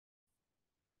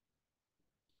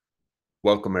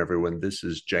Welcome, everyone. This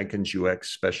is Jenkins UX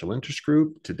Special Interest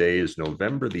Group. Today is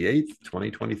November the 8th,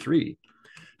 2023.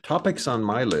 Topics on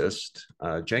my list,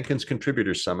 Jenkins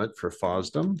Contributor Summit for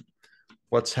FOSDEM,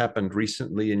 what's happened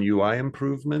recently in UI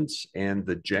improvements, and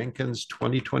the Jenkins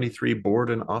 2023 board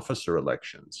and officer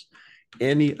elections.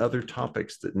 Any other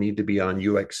topics that need to be on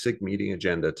UX SIG meeting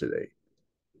agenda today?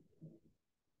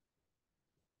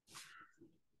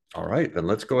 All right, then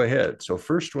let's go ahead. So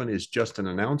first one is just an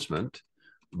announcement,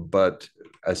 but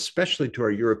especially to our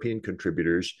European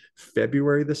contributors,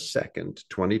 February the 2nd,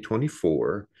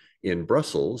 2024, in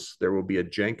Brussels, there will be a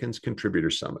Jenkins Contributor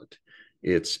Summit.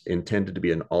 It's intended to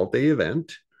be an all-day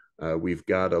event. We've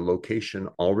got a location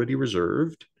already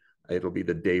reserved. It'll be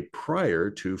the day prior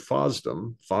to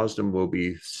FOSDEM. FOSDEM will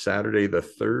be Saturday the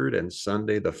 3rd and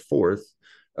Sunday the 4th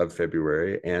of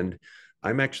February, and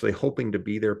I'm actually hoping to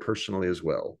be there personally as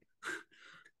well.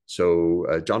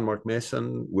 So Jean-Marc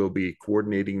Mason will be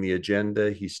coordinating the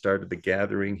agenda. He started the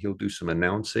gathering. He'll do some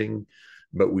announcing,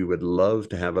 but we would love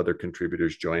to have other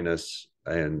contributors join us.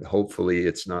 And hopefully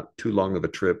it's not too long of a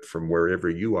trip from wherever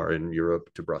you are in Europe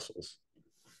to Brussels.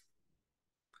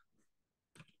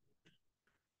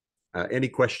 Any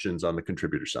questions on the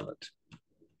Contributor Summit?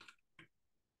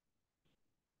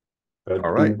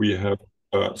 All right.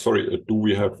 Do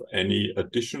we have any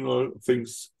additional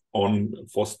things on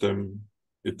FOSDEM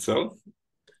itself?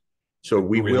 So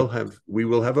we will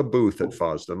have a booth at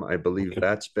FOSDEM. I believe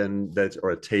that's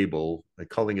or a table.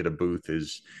 Calling it a booth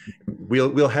is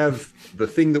we'll have the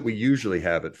thing that we usually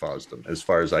have at FOSDEM, as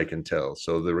far as I can tell.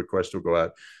 So the request will go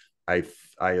out.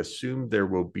 I assume there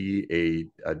will be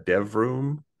a dev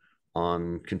room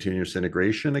on continuous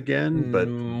integration again, but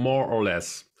more or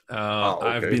less. Okay.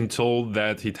 I've been told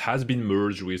that it has been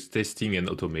merged with testing and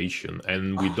automation,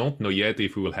 and we don't know yet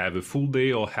if we will have a full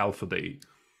day or half a day.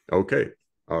 Okay.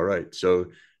 All right. So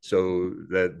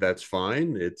that's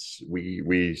fine.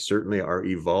 We certainly are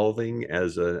evolving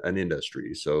as an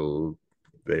industry. So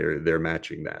they're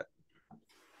matching that.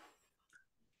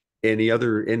 Any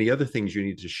other things you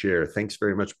need to share? Thanks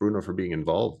very much, Bruno, for being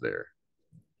involved there.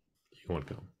 You're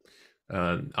welcome.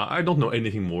 I don't know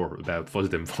anything more about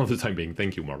FOSDEM for the time being.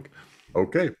 Thank you, Mark.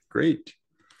 Okay, great.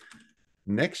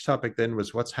 Next topic then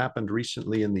was what's happened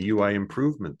recently in the UI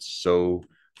improvements. So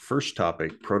first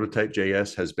topic,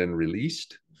 Prototype.js has been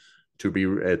released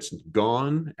it's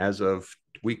gone as of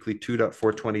weekly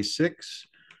 2.426.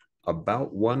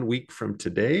 About 1 week from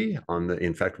today,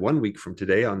 in fact, 1 week from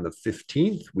today, on the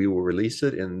 15th, we will release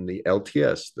it in the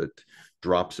LTS that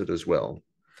drops it as well.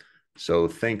 So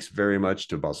thanks very much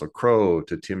to Basil Crow,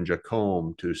 to Tim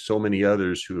Jacombe, to so many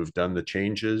others who have done the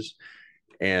changes,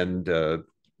 and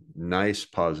nice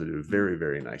positive, very,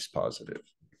 very nice positive.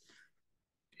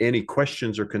 Any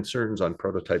questions or concerns on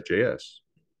Prototype.js?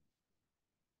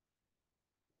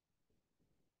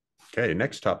 Okay,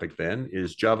 next topic then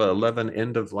is Java 11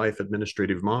 end-of-life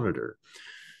administrative monitor.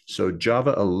 So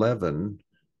Java 11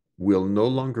 will no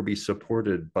longer be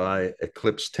supported by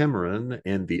Eclipse Temurin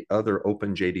and the other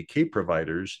OpenJDK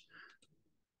providers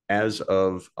as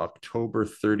of October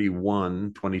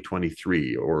 31,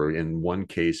 2023, or in one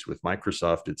case with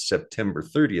Microsoft, it's September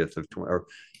 30th of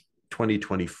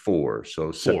 2024.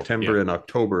 So September and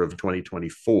October of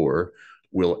 2024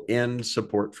 will end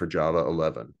support for Java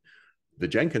 11. The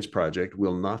Jenkins project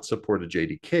will not support a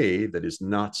JDK that is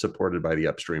not supported by the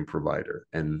upstream provider,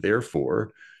 and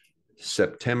therefore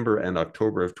September and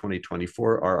October of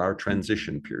 2024 are our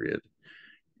transition period.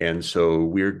 And so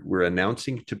we're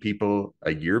announcing to people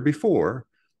a year before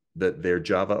that their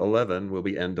Java 11 will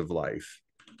be end of life.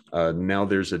 Now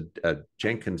there's a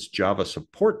Jenkins Java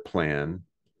support plan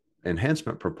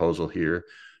enhancement proposal here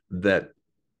that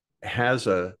has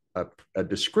a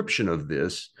description of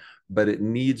this, but it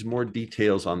needs more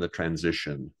details on the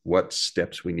transition, what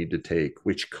steps we need to take,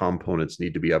 which components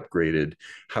need to be upgraded,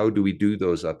 how do we do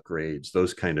those upgrades,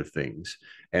 those kind of things.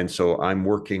 And so I'm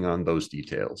working on those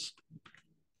details.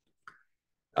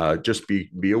 Just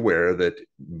be aware that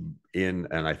and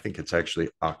I think it's actually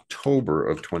October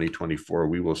of 2024,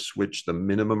 we will switch the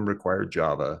minimum required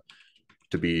Java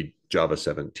to be Java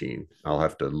 17. I'll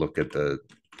have to look at the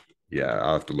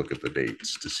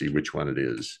dates to see which one it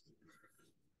is.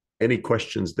 Any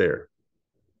questions there?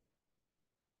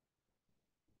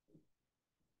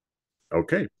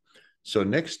 Okay, so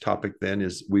next topic then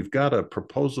is we've got a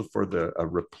proposal for a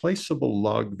replaceable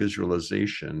log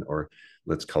visualization, or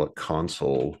let's call it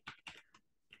console.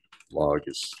 Log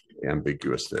is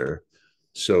ambiguous there.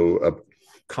 So a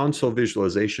console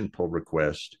visualization pull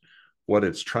request, what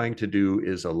it's trying to do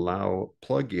is allow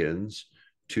plugins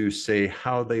to say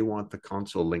how they want the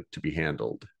console link to be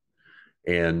handled.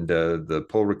 And the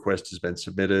pull request has been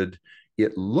submitted.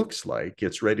 it looks like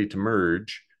it's ready to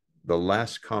merge. The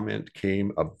last comment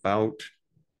came about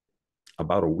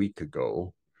a week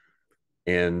ago.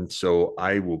 And so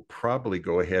I will probably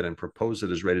go ahead and propose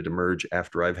it as ready to merge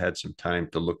after I've had some time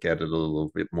to look at it a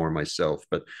little bit more myself.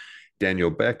 But Daniel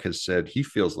Beck has said he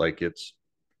feels like it's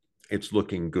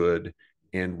looking good.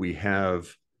 And we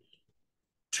have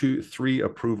 3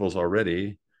 approvals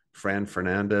already, Fran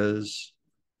Fernandez,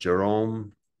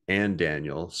 Jerome, and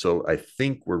Daniel. So I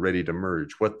think we're ready to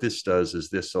merge. What this does is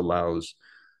this allows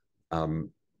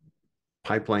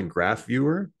Pipeline Graph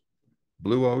Viewer,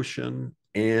 Blue Ocean,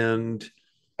 and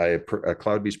a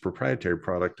CloudBees proprietary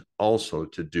product also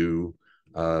to do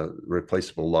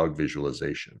replaceable log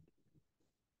visualization.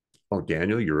 Oh,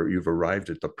 Daniel, you've arrived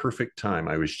at the perfect time.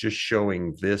 I was just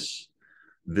showing this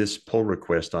pull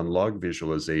request on log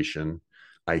visualization.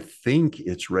 I think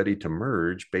it's ready to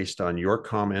merge based on your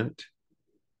comment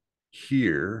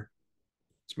here.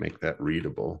 Let's make that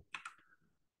readable.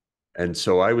 And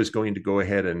so I was going to go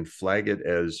ahead and flag it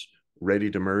as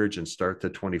ready to merge and start the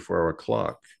 24-hour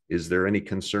clock. Is there any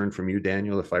concern from you,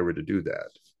 Daniel, if I were to do that?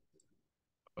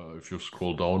 If you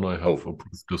scroll down, I have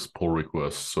approved this pull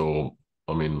request. So,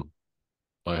 I mean,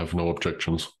 I have no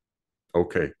objections.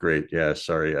 Okay, great. Yeah,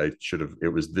 sorry, I should have. It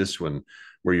was this one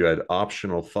where you had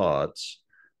optional thoughts,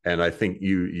 and I think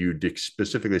you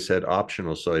specifically said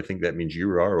optional. So I think that means you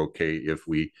are okay if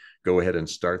we go ahead and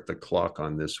start the clock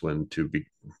on this one to be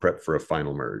prepped for a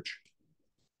final merge.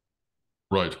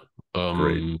 Right.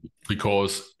 Great.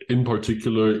 Because in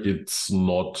particular, it's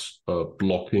not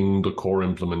blocking the core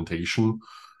implementation.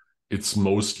 It's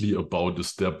mostly about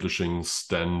establishing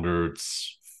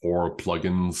standards for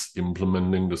plugins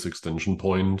implementing this extension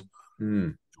point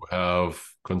to have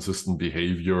consistent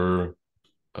behavior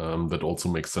that also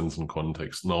makes sense in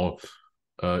context. Now,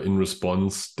 in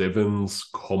response, Devin's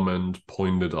comment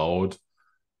pointed out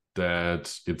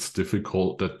that it's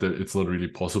difficult, that it's not really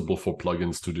possible for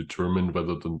plugins to determine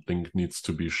whether the link needs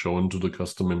to be shown to the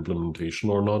custom implementation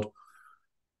or not.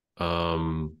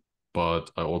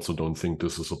 But I also don't think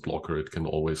this is a blocker. It can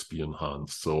always be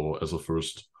enhanced. So as a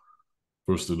first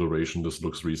iteration, this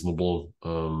looks reasonable.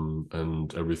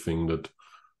 And everything that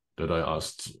I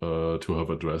asked to have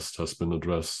addressed has been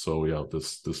addressed. So yeah,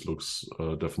 this looks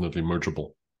definitely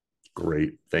mergeable.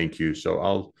 Great, thank you.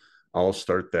 So I'll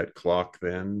start that clock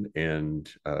then, and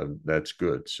that's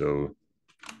good. So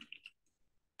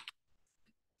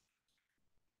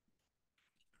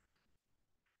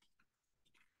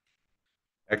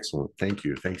excellent, thank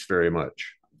you. Thanks very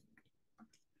much.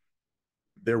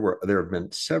 There have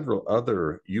been several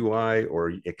other UI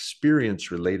or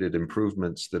experience related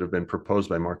improvements that have been proposed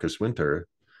by Marcus Winter.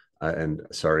 And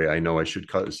sorry, I know I should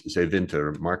say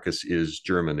Winter. Marcus is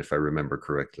German, if I remember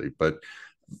correctly, but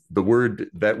that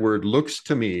word looks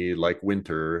to me like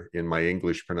winter in my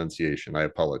English pronunciation. I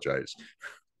apologize.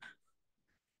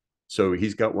 So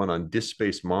he's got one on disk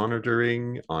space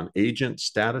monitoring, on agent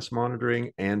status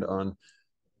monitoring, and on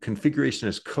configuration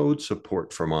as code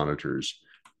support for monitors,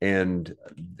 and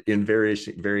in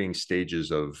varying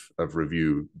stages of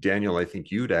review. Daniel, I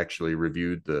think you'd actually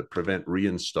reviewed the prevent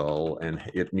reinstall, and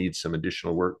it needs some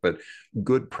additional work, but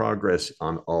good progress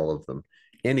on all of them.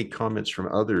 Any comments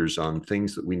from others on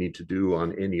things that we need to do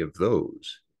on any of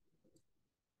those?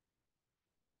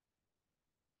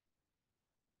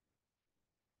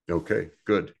 Okay,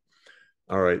 good.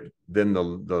 All right, then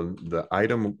the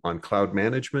item on cloud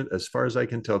management, as far as I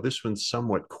can tell, this one's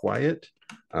somewhat quiet.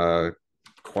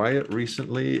 Quiet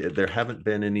recently. There haven't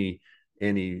been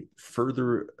any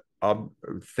further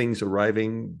things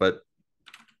arriving, but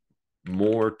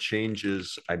more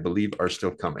changes, I believe, are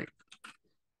still coming.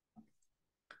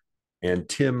 And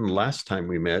Tim, last time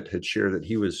we met, had shared that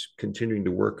he was continuing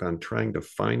to work on trying to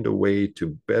find a way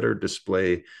to better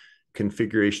display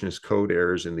configuration as code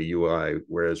errors in the UI,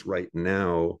 whereas right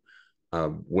now,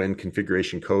 when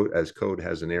configuration code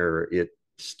has an error, it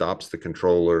stops the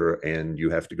controller and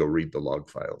you have to go read the log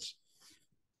files.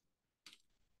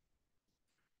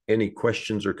 Any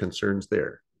questions or concerns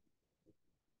there?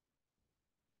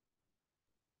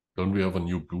 Don't we have a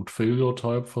new boot failure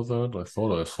type for that? I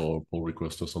thought I saw a pull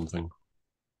request or something.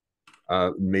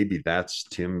 Maybe that's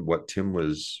what Tim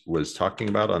was talking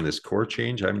about on this core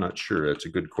change. I'm not sure. That's a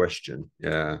good question.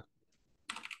 Yeah.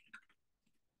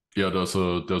 Yeah, there's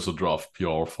a draft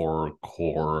PR for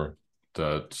core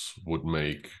that would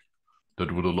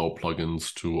allow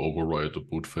plugins to override the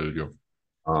boot failure.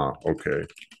 Okay.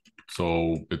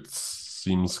 So it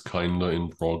seems kinda in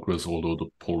progress, although the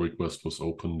pull request was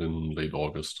opened in late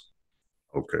August.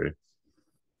 Okay.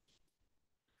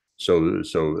 So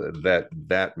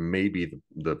that may be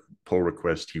the pull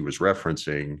request he was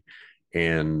referencing,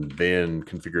 And then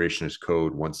configuration as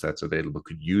code, once that's available,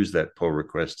 could use that pull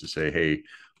request to say, hey,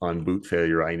 on boot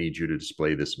failure, I need you to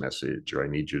display this message, or I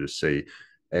need you to say,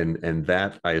 and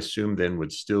that I assume then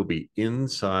would still be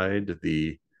inside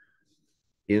the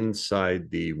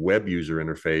web user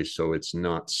interface. So it's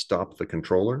not stop the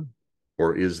controller,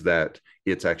 or is that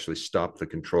it's actually stop the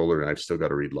controller and I've still got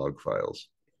to read log files?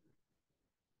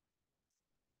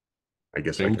 I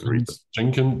guess I can read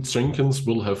them. Jenkins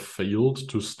will have failed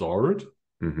to start,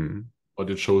 but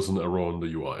it shows an error on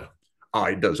the UI. Ah,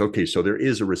 it does. Okay, so there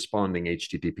is a responding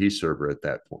HTTP server at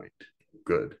that point.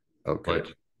 Good. Okay.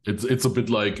 Right. It's a bit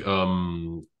like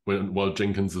while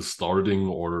Jenkins is starting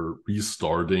or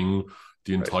restarting,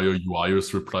 the entire UI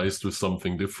is replaced with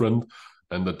something different.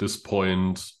 And at this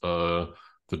point, the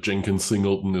Jenkins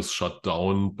singleton is shut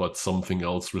down, but something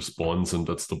else responds, and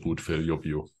that's the boot failure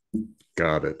view.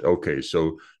 Got it. Okay,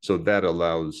 so that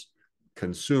allows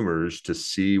consumers to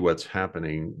see what's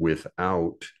happening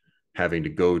without having to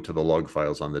go to the log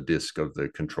files on the disk of the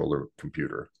controller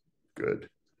computer. Good.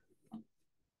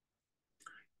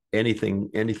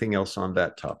 Anything else on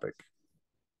that topic?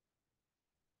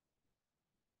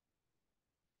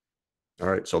 All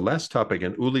right, so last topic,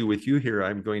 and Uli, with you here,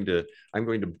 I'm going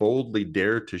to boldly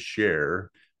dare to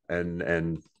share,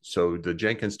 and so the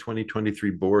Jenkins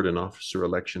 2023 board and officer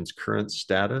elections current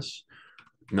status.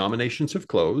 Nominations have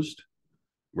closed,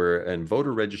 and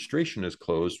voter registration is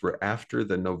closed. We're after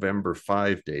the November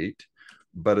 5 date.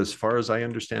 But as far as I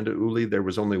understand it, Uli, there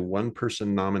was only one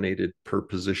person nominated per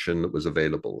position that was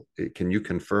available. Can you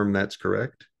confirm that's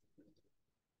correct?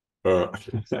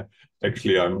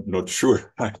 Actually, I'm not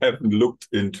sure. I haven't looked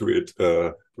into it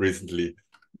recently.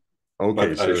 Okay,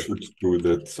 but so I should do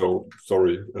that. So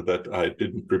sorry that I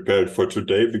didn't prepare it for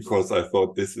today, because I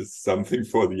thought this is something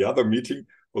for the other meeting,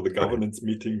 for the governance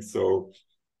meeting. So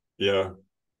yeah.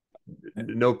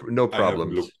 No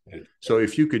problems. So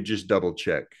if you could just double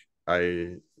check.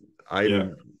 For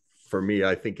me,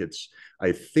 I think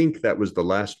that was the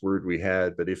last word we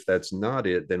had, but if that's not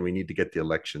it, then we need to get the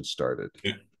election started.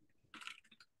 Yeah.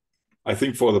 I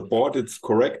think for the board it's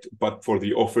correct, but for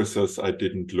the officers I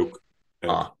didn't look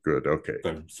at good. Okay.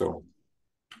 them. So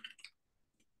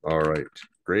all right,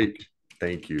 great.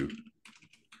 Thank you.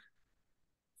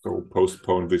 So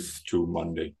postpone this to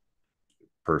Monday.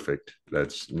 Perfect.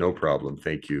 That's no problem.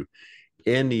 Thank you.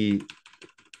 Any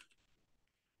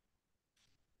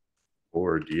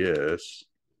board, yes.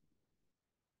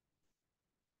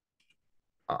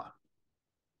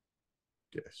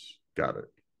 Yes, got it.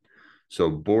 So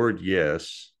board,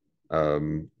 yes.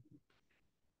 Well,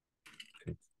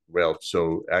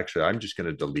 so actually, I'm just going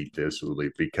to delete this, Uli,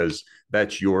 because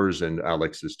that's yours and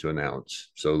Alex's to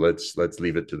announce. So let's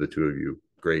leave it to the two of you.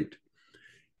 Great.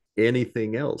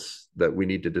 Anything else that we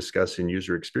need to discuss in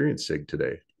user experience SIG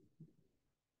today?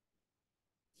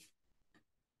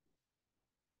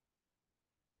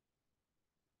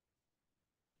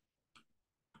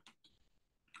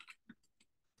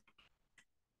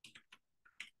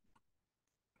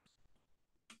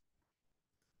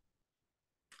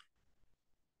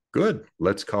 Good.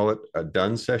 Let's call it a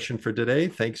done session for today.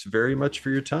 Thanks very much for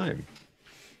your time.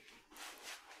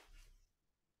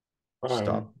 Bye.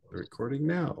 Stop the recording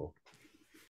now.